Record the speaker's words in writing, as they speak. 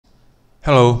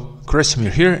Hello,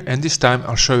 Kresimir here, and this time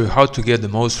I'll show you how to get the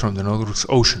most from the NodeWorks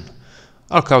Ocean.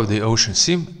 I'll cover the Ocean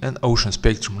Sim and Ocean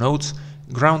Spectrum nodes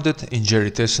grounded in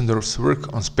Jerry Tessendorf's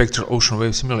work on spectral ocean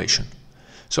wave simulation.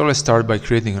 So let's start by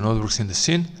creating a NodeWorks in the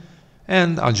scene,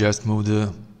 and I'll just move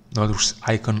the NodeWorks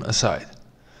icon aside.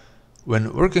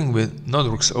 When working with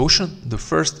NodeWorks Ocean, the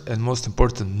first and most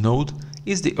important node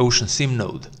is the Ocean Sim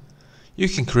node. You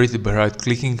can create it by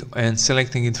right-clicking and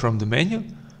selecting it from the menu,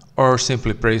 or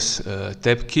simply press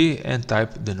Tab key and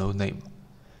type the node name.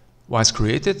 Once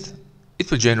created,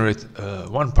 it will generate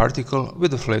one particle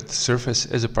with a flat surface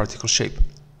as a particle shape.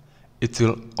 It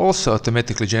will also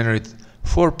automatically generate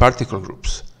 4 particle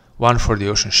groups, one for the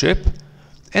ocean shape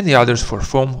and the others for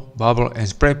foam, bubble and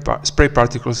spray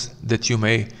particles that you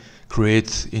may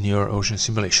create in your ocean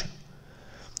simulation.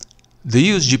 The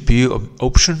Use GPU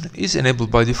option is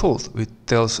enabled by default, which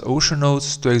tells ocean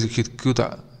nodes to execute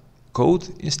CUDA code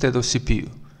instead of CPU.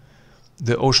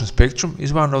 The Ocean Spectrum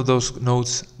is one of those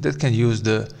nodes that can use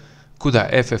the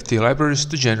CUDA FFT libraries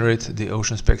to generate the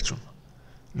ocean spectrum.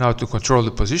 Now, to control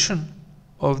the position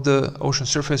of the ocean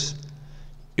surface,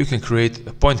 you can create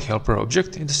a point helper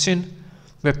object in the scene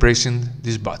by pressing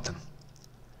this button.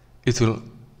 It will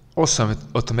also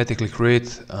automatically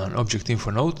create an object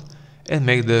info node and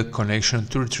make the connection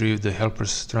to retrieve the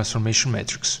helper's transformation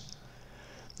matrix.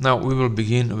 Now we will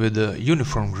begin with the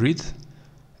uniform grid,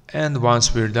 and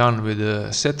once we're done with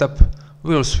the setup,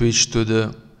 we'll switch to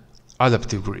the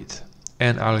adaptive grid,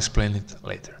 and I'll explain it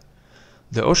later.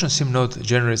 The Ocean Sim node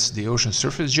generates the ocean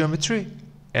surface geometry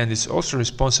and is also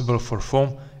responsible for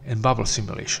foam and bubble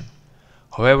simulation.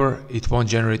 However, it won't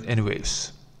generate any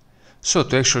waves. So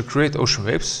to actually create ocean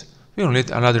waves, we'll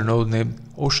need another node named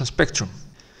Ocean Spectrum.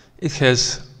 It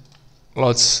has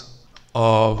lots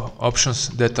of options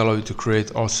that allow you to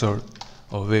create all sorts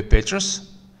of wave patterns.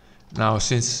 Now,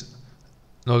 since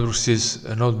NodeWorks is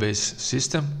a node-based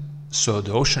system, so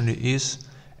the ocean is,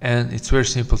 and it's very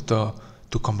simple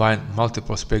to combine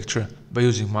multiple spectra by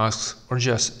using masks or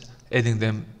just adding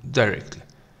them directly.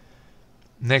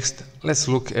 Next, let's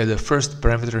look at the first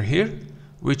parameter here,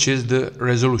 which is the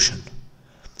resolution.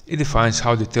 It defines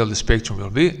how detailed the spectrum will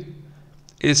be.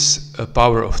 It's a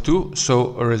power of 2,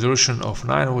 so a resolution of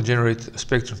 9 will generate a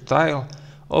spectrum tile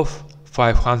of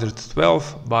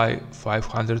 512 by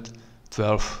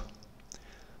 512.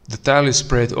 The tile is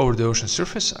spread over the ocean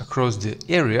surface across the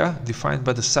area defined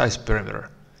by the size parameter.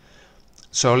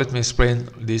 So let me explain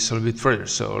this a little bit further.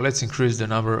 So let's increase the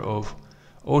number of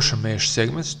ocean mesh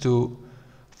segments to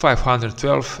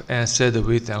 512 and set the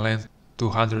width and length to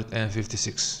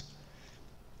 156.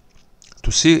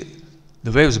 To see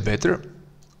the waves better,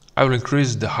 I will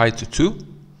increase the height to 2,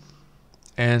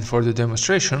 and for the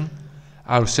demonstration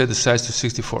I will set the size to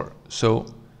 64. So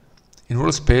in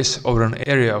world space over an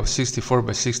area of 64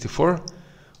 by 64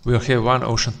 we will have one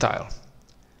ocean tile.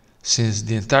 Since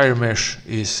the entire mesh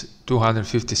is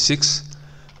 256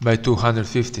 by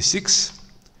 256,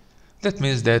 that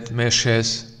means that mesh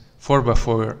has 4 by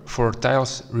 4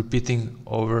 tiles repeating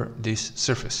over this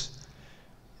surface.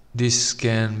 This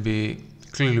can be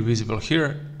clearly visible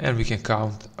here, and we can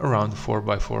count around 4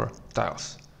 by 4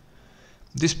 tiles.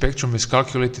 This spectrum is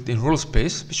calculated in world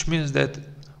space, which means that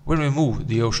when we move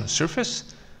the ocean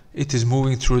surface, it is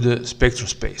moving through the spectrum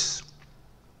space.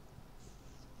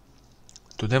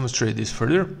 To demonstrate this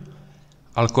further,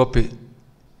 I'll copy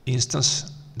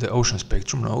instance the ocean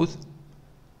spectrum node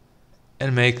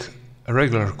and make a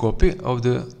regular copy of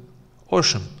the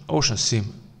ocean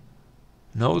sim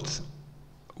node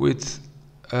with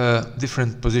a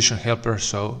different position helper,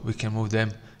 so we can move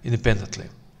them independently.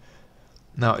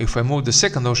 Now, if I move the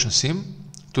second ocean sim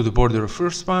to the border of the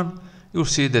first one, you'll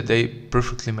see that they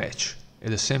perfectly match. At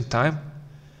the same time,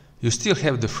 you still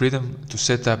have the freedom to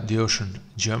set up the ocean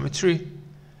geometry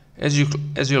as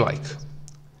you like.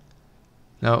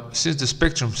 Now, since the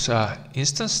spectrums are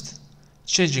instanced,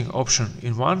 changing option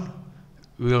in one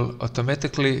will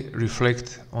automatically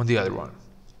reflect on the other one.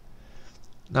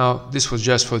 Now, this was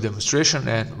just for demonstration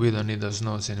and we don't need those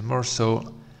nodes anymore,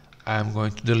 so I'm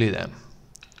going to delete them.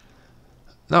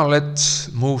 Now let's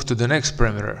move to the next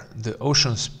parameter, the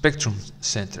Ocean Spectrum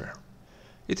Center.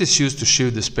 It is used to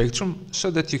shift the spectrum so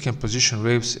that you can position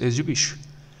waves as you wish.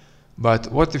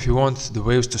 But what if you want the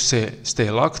waves to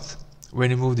stay locked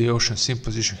when you move the Ocean Sim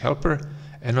position helper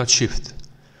and not shift?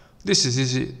 This is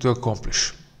easy to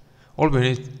accomplish. All we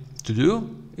need to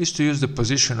do is to use the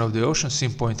position of the Ocean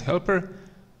Sim point helper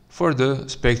for the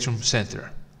spectrum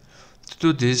center. To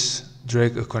do this,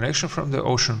 drag a connection from the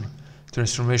ocean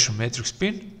transformation matrix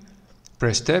pin,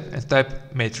 press tab and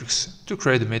type matrix to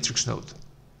create the matrix node.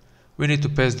 We need to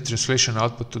pass the translation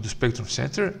output to the spectrum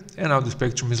center, and now the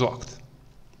spectrum is locked.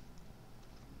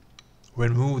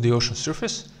 When we move the ocean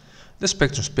surface, the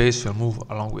spectrum space will move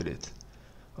along with it.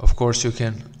 Of course, you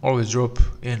can always drop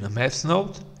in a math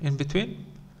node in between,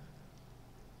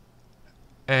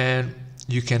 and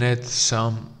you can add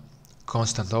some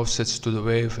constant offsets to the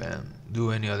wave and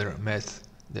do any other math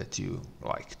that you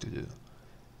like to do.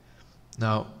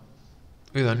 Now,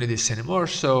 we don't need this anymore,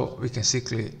 so we can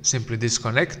simply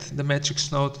disconnect the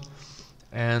matrix node,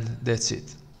 and that's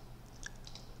it.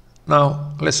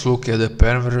 Now, let's look at the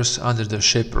parameters under the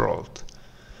shape rollout.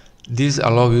 These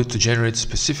allow you to generate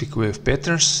specific wave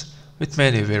patterns with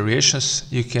many variations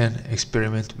you can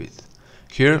experiment with.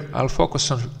 Here, I'll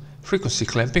focus on frequency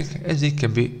clamping, as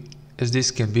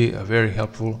this can be a very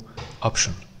helpful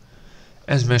option.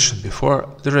 As mentioned before,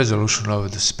 the resolution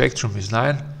of the spectrum is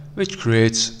 9, which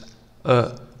creates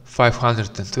a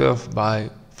 512 by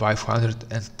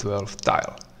 512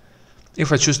 tile.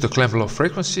 If I choose to clamp low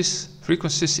frequencies,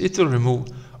 it will remove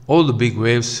all the big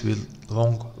waves with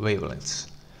long wavelengths.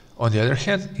 On the other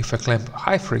hand, if I clamp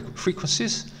high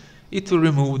frequencies, it will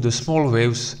remove the small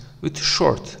waves with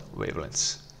short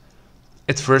wavelengths.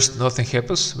 At first, nothing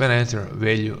happens when I enter a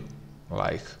value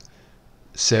like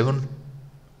 7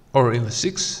 or even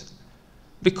 6,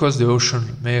 because the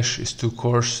ocean mesh is too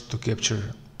coarse to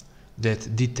capture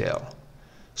that detail.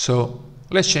 So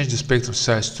let's change the spectrum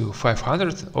size to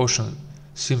 500, ocean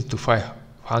sim to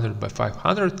 500 by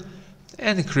 500,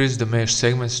 and increase the mesh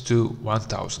segments to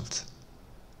 1000.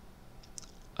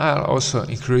 I'll also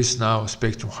increase now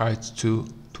spectrum height to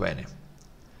 20.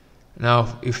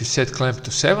 Now, if you set clamp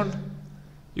to 7,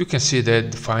 you can see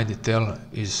that the fine detail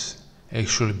is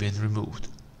actually being removed.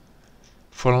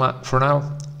 For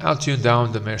now, I'll tune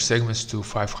down the mesh segments to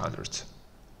 500.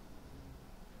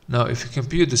 Now, if you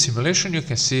compute the simulation, you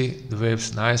can see the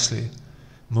waves nicely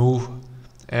move,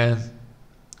 and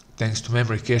thanks to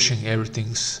memory caching,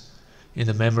 everything's in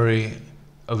the memory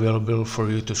available for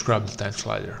you to scrub the time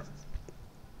slider.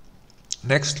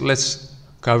 Next, let's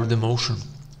cover the motion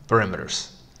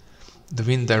parameters. The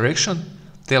wind direction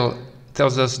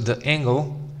tells us the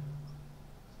angle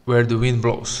where the wind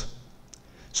blows.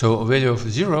 So a value of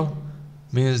 0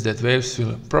 means that waves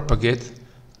will propagate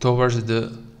towards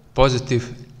the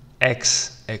positive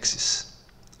x-axis.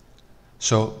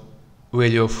 So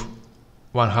value of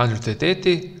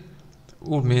 180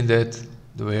 would mean that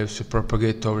the waves will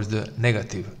propagate towards the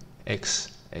negative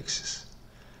x-axis.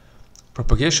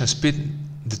 Propagation speed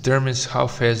determines how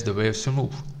fast the waves will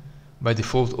move. By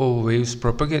default, all waves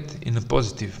propagate in a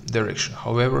positive direction.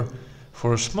 However,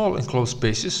 for small enclosed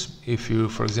spaces, if you,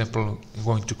 for example, are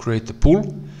going to create a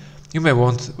pool, you may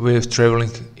want waves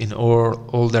traveling in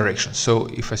all directions. So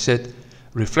if I set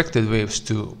reflected waves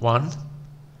to 1,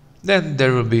 then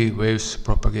there will be waves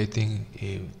propagating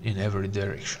in every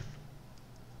direction.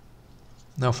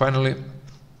 Now finally,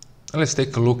 let's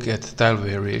take a look at tile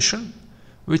variation,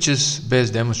 which is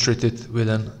best demonstrated with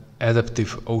an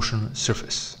adaptive ocean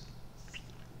surface.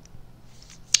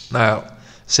 Now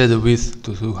set the width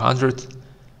to 200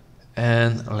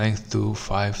 and length to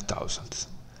 5000,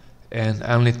 and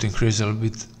I'll need to increase a little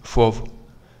bit FOV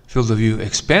field of view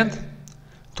expand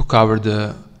to cover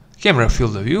the camera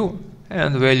field of view,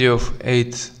 and the value of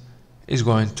 8 is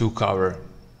going to cover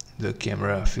the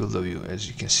camera field of view. As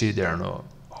you can see, there are no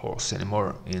holes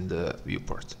anymore in the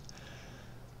viewport.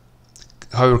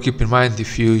 However, keep in mind,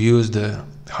 if you use the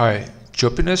high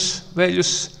choppiness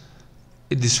values,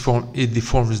 it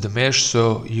deforms the mesh,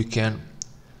 so you can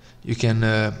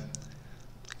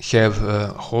have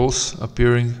holes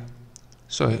appearing.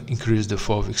 So increase the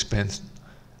FOV expand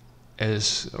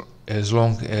as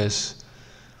long as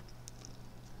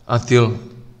until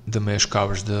the mesh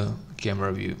covers the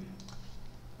camera view.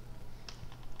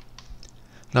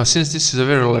 Now, since this is a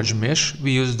very large mesh,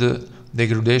 we use the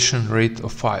degradation rate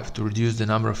of 5 to reduce the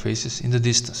number of faces in the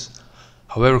distance.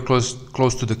 However,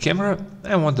 close to the camera,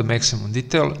 I want the maximum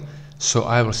detail, so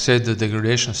I will set the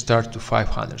degradation start to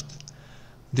 500.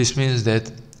 This means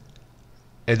that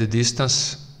at the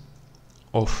distance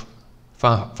of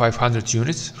 500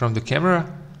 units from the camera,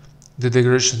 the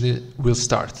degradation will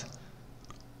start.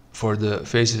 For the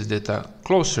faces that are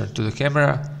closer to the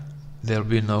camera, there will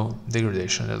be no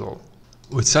degradation at all.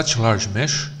 With such a large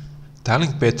mesh,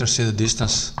 tiling patterns in the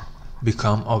distance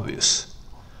become obvious.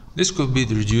 This could be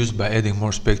reduced by adding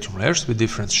more spectrum layers with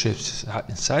different shapes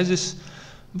and sizes,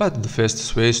 but the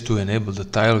fastest way is to enable the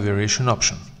tile variation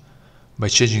option. By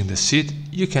changing the seed,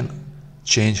 you can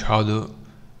change how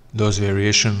those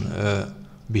variations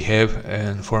behave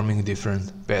and forming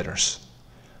different patterns.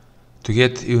 To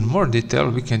get even more detail,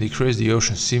 we can decrease the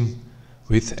ocean seam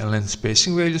width and length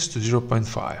spacing values to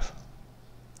 0.5.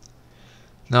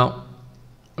 Now,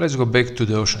 let's go back to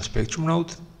the ocean spectrum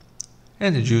node.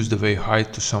 and reduce the wave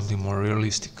height to something more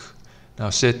realistic.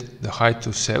 Now set the height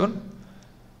to 7,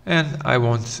 and I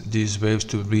want these waves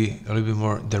to be a little bit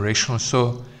more directional,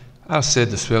 so I'll set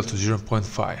the swell to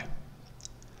 0.5.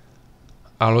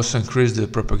 I'll also increase the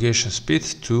propagation speed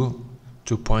to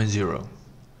 2.0.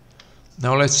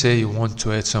 Now let's say you want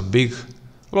to add some big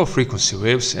low frequency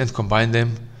waves and combine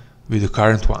them with the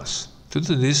current ones. To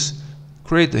do this,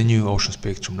 create a new ocean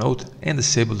spectrum node and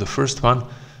disable the first one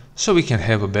so we can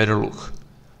have a better look.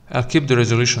 I'll keep the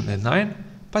resolution at 9,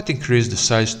 but increase the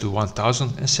size to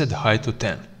 1000 and set the height to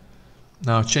 10.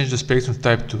 Now change the spectrum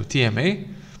type to TMA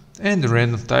and the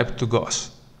random type to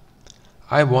Gauss.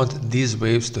 I want these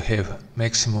waves to have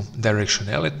maximum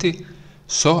directionality,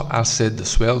 so I'll set the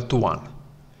swell to 1.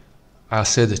 I'll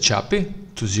set the choppy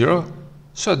to 0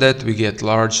 so that we get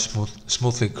large,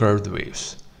 smoothly curved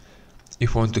waves.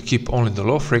 If you want to keep only the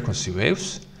low frequency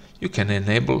waves, you can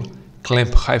enable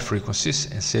clamp high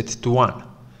frequencies and set it to 1.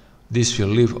 This will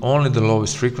leave only the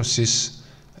lowest frequencies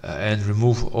and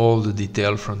remove all the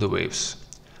detail from the waves,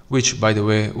 which, by the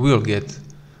way, will get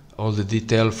all the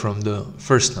detail from the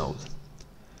first node.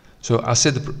 So I'll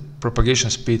set the propagation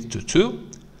speed to 2,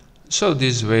 so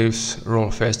these waves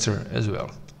roll faster as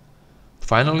well.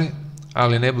 Finally,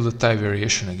 I'll enable the type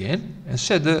variation again and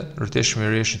set the rotation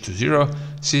variation to 0,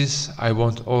 since I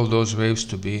want all those waves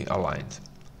to be aligned.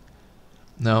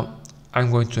 Now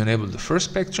I'm going to enable the first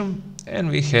spectrum, and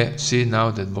we see now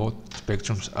that both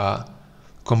spectrums are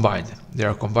combined. They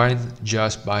are combined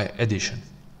just by addition.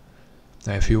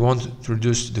 Now if you want to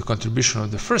reduce the contribution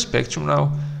of the first spectrum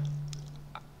now,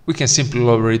 we can simply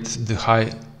lower its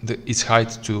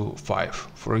height to 5,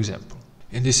 for example.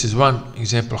 And this is one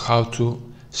example how to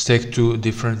stack two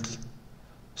different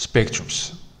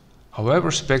spectrums.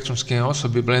 However, spectrums can also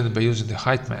be blended by using the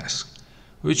height mask,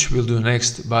 which we'll do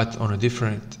next, but on a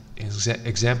different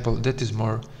example that is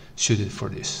more suited for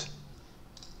this.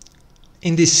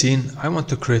 In this scene, I want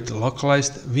to create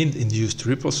localized wind-induced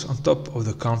ripples on top of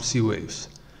the calm sea waves.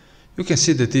 You can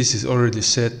see that this is already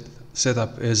set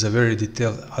up as a very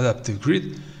detailed adaptive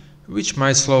grid, which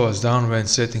might slow us down when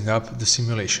setting up the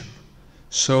simulation.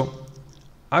 So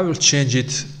I will change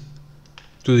it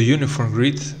to the uniform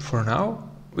grid for now,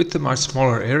 with a much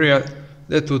smaller area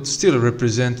that would still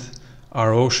represent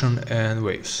our ocean and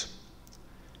waves.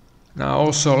 Now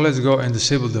also let's go and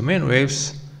disable the main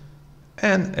waves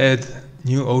and add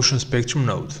new ocean spectrum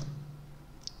node.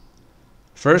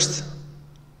 First,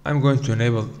 I'm going to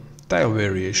enable tile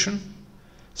variation,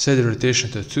 set the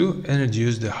rotation to 2 and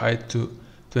reduce the height to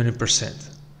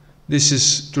 20%. This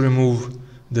is to remove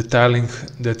the tiling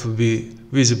that will be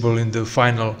visible in the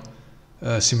final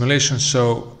simulation,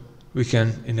 so we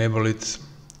can enable it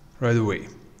right away.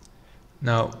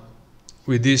 Now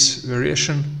with this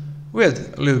variation we had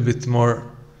a little bit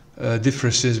more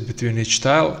differences between each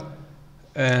tile,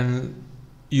 and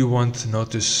you won't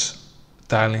notice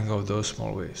tiling of those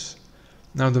small waves.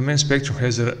 Now the main spectrum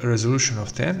has a resolution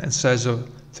of 10 and size of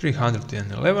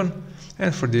 311,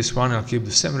 and for this one I'll keep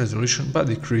the same resolution but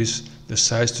decrease the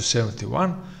size to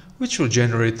 71, which will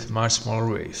generate much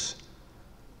smaller waves.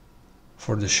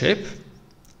 For the shape,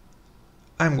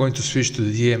 I'm going to switch to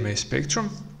the DMA spectrum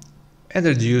and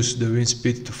reduce the wind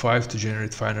speed to 5 to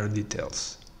generate finer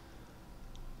details.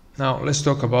 Now let's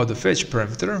talk about the fetch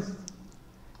parameter.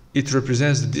 It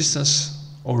represents the distance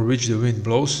over which the wind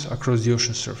blows across the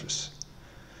ocean surface.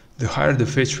 The higher the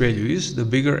fetch value is, the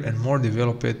bigger and more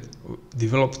developed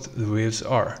the waves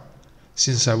are.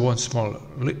 Since I want small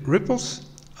ripples,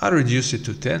 I reduce it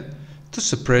to 10 to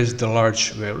suppress the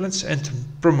large wavelengths and to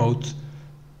promote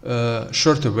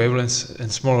shorter wavelengths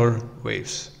and smaller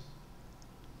waves.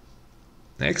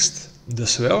 Next, the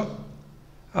swell.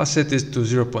 I'll set it to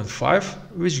 0.5,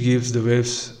 which gives the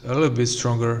waves a little bit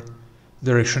stronger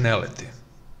directionality.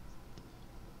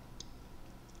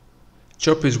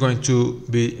 Chop is going to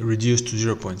be reduced to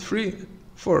 0.3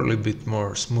 for a little bit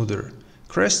more smoother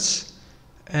crests,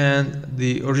 and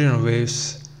the original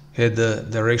waves had a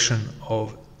direction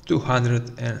of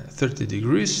 230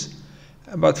 degrees,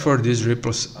 but for these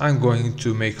ripples I'm going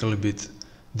to make a little bit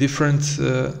different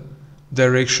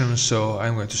direction, so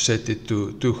I'm going to set it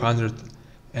to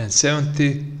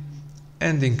 270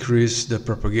 and increase the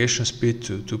propagation speed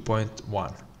to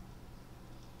 2.1.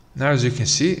 Now as you can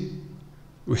see,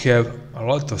 we have a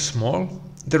lot of small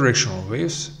directional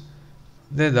waves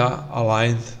that are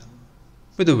aligned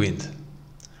with the wind.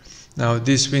 Now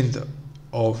this wind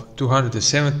of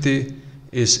 270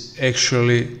 is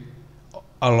actually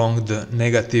along the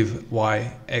negative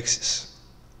y-axis.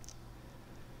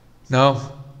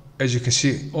 Now as you can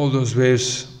see, all those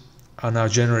waves are now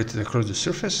generated across the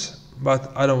surface,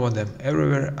 but I don't want them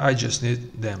everywhere. I just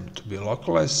need them to be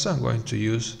localized, so I'm going to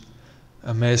use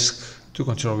a mask to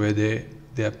control where they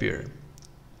appear.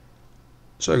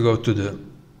 So I go to the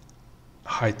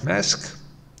height mask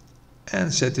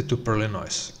and set it to Perlin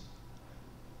noise.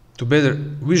 To better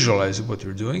visualize what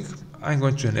we're doing, I'm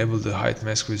going to enable the height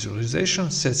mask visualization,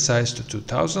 set size to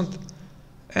 2000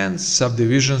 and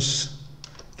subdivisions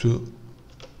to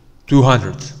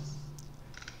 200.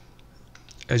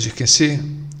 As you can see,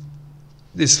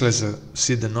 this lets us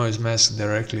see the noise mask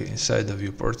directly inside the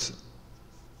viewport.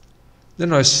 The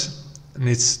noise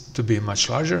needs to be much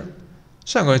larger,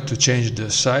 so I'm going to change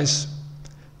the size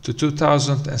to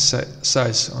 2000 and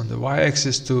size on the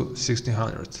y-axis to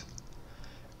 1600.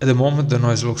 At the moment the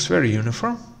noise looks very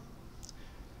uniform,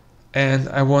 and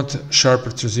I want a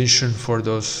sharper transition for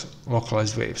those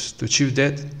localized waves. To achieve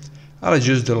that, I'll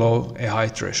adjust the low and high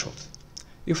threshold.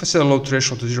 If I set a low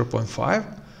threshold to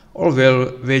 0.5, all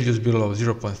values below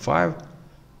 0.5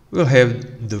 will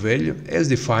have the value as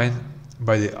defined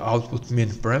by the output min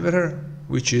parameter,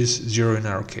 which is 0 in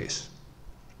our case.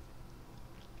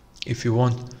 If you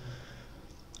want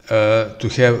to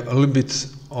have a little bit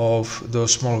of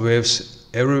those small waves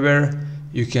everywhere,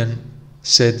 you can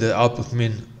set the output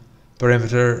min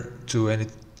parameter to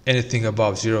anything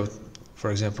above 0,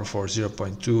 for example for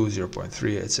 0.2,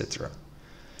 0.3, etc.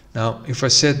 Now if I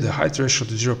set the high threshold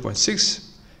to 0.6,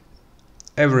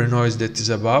 every noise that is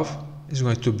above is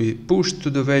going to be pushed to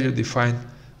the value defined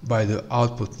by the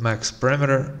output max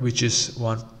parameter, which is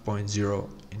 1.0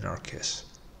 in our case.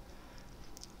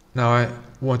 Now I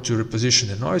want to reposition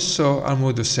the noise, so I'll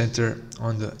move the center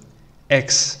on the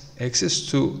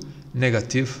x-axis to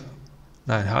negative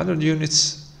 900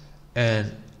 units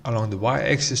and along the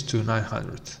y-axis to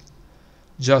 900.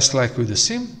 Just like with the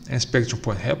sim and spectrum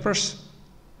point helpers,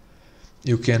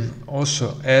 you can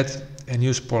also add and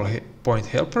use point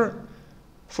helper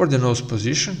for the nose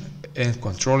position and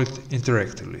control it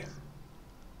interactively.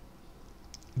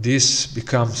 This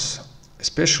becomes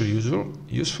especially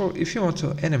useful if you want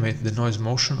to animate the noise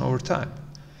motion over time,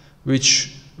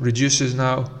 which reduces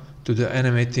now to the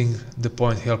animating the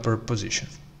point helper position.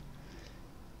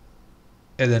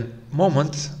 At the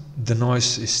moment the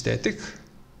noise is static.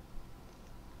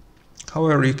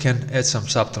 However, you can add some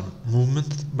subtle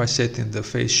movement by setting the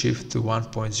phase shift to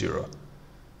 1.0.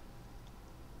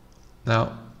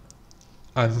 Now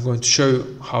I'm going to show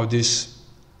you how this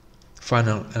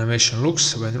final animation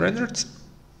looks when rendered,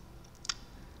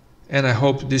 and I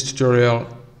hope this tutorial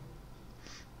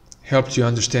helped you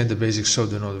understand the basics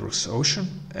of the NodeWorks Ocean,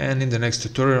 and in the next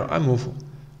tutorial I move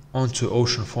on to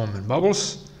ocean foam and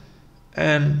bubbles,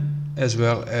 and as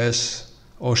well as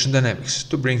ocean dynamics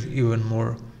to bring even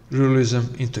more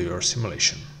realism into your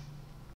simulation.